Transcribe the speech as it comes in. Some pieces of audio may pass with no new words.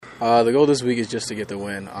The goal this week is just to get the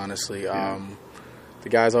win, honestly. The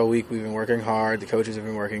guys all week, we've been working hard. The coaches have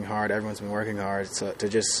been working hard. Everyone's been working hard to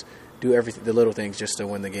just do everything, the little things, just to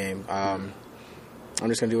win the game. I'm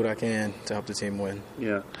just going to do what I can to help the team win.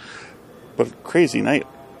 Yeah. But crazy night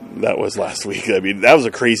that was last week. I mean, that was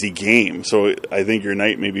a crazy game. So I think your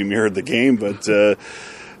night maybe mirrored the game. But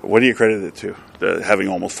what do you credit it to, having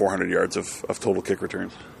almost 400 yards of total kick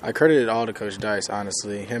returns? I credit it all to Coach Dice,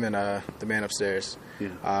 honestly, him and the man upstairs.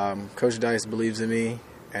 Yeah. Coach Dice believes in me,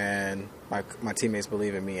 and my teammates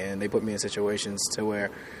believe in me, and they put me in situations to where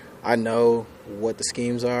I know what the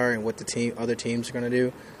schemes are and what the other teams are going to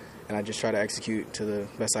do, and I just try to execute to the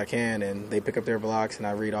best I can, and they pick up their blocks, and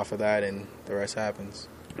I read off of that, and the rest happens.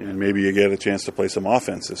 And maybe you get a chance to play some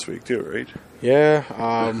offense this week too, right? Yeah.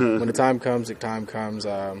 When the time comes,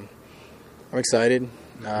 I'm excited.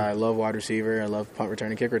 I love wide receiver. I love punt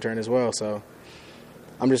return and kick return as well. So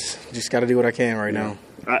I'm just got to do what I can right now.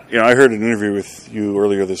 I heard an interview with you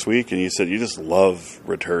earlier this week, and you said you just love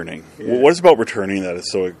returning. Yeah. What is about returning that is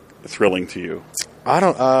so thrilling to you?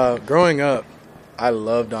 Growing up, I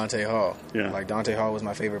loved Dante Hall. Yeah. Like, Dante Hall was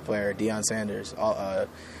my favorite player. Deion Sanders,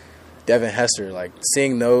 Devin Hester. Like,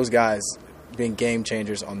 seeing those guys being game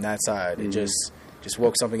changers on that side, it just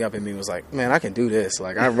woke something up in me. Was like, man, I can do this.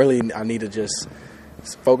 Like, I need to just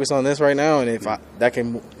focus on this right now, and if that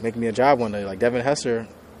can make me a job one day. Like, Devin Hester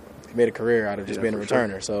made a career out of just being a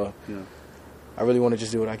returner. Sure. So I really want to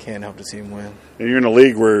just do what I can to help the team win. And you're in a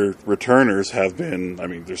league where returners have been, I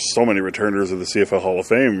mean, there's so many returners in the CFL Hall of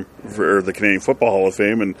Fame, or the Canadian Football Hall of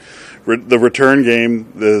Fame, and the return game,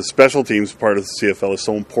 the special teams part of the CFL is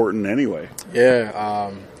so important anyway.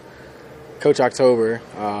 Yeah. Coach October,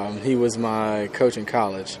 he was my coach in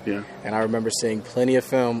college. Yeah. And I remember seeing plenty of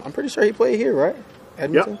film. I'm pretty sure he played here, right?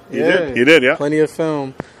 Edmonton? Yeah, he did, yeah. Plenty of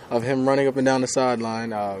film of him running up and down the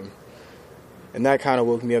sideline. And that kind of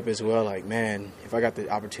woke me up as well. Like, man, if I got the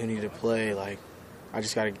opportunity to play, like, I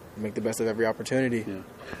just got to make the best of every opportunity. Yeah.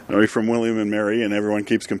 Now, you're from William and Mary, and everyone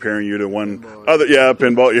keeps comparing you to one other. Yeah,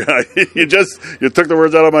 pinball. Yeah, you took the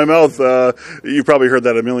words out of my mouth. You probably heard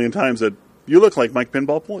that a million times. That you look like Mike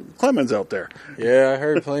Pinball Clemens out there. Yeah, I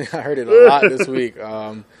heard plenty. I heard it a lot this week.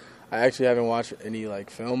 I actually haven't watched any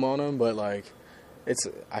film on him, but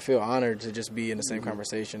I feel honored to just be in the same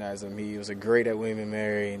conversation as him. He was a great at William and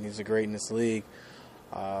Mary, and he's a great in this league.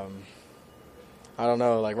 I don't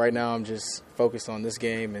know. Like, right now, I'm just focused on this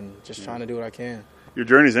game and just trying to do what I can. Your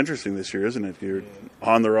journey's interesting this year, isn't it? You're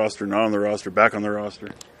on the roster, not on the roster, back on the roster.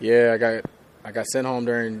 Yeah, I got sent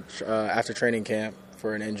home after training camp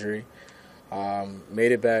for an injury.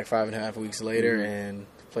 Made it back 5.5 weeks later and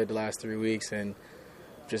played the last 3 weeks, and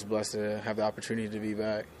just blessed to have the opportunity to be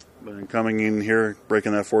back. And coming in here,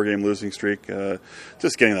 breaking that 4-game losing streak,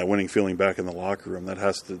 just getting that winning feeling back in the locker room,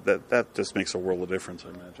 that just makes a world of difference, I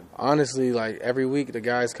imagine. Honestly, like, every week the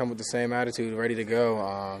guys come with the same attitude, ready to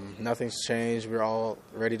go. Nothing's changed. We're all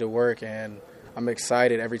ready to work, and I'm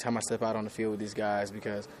excited every time I step out on the field with these guys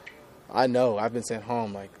because I know I've been sent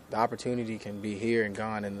home. Like, the opportunity can be here and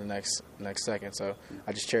gone in the next second. So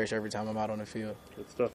I just cherish every time I'm out on the field. Good stuff.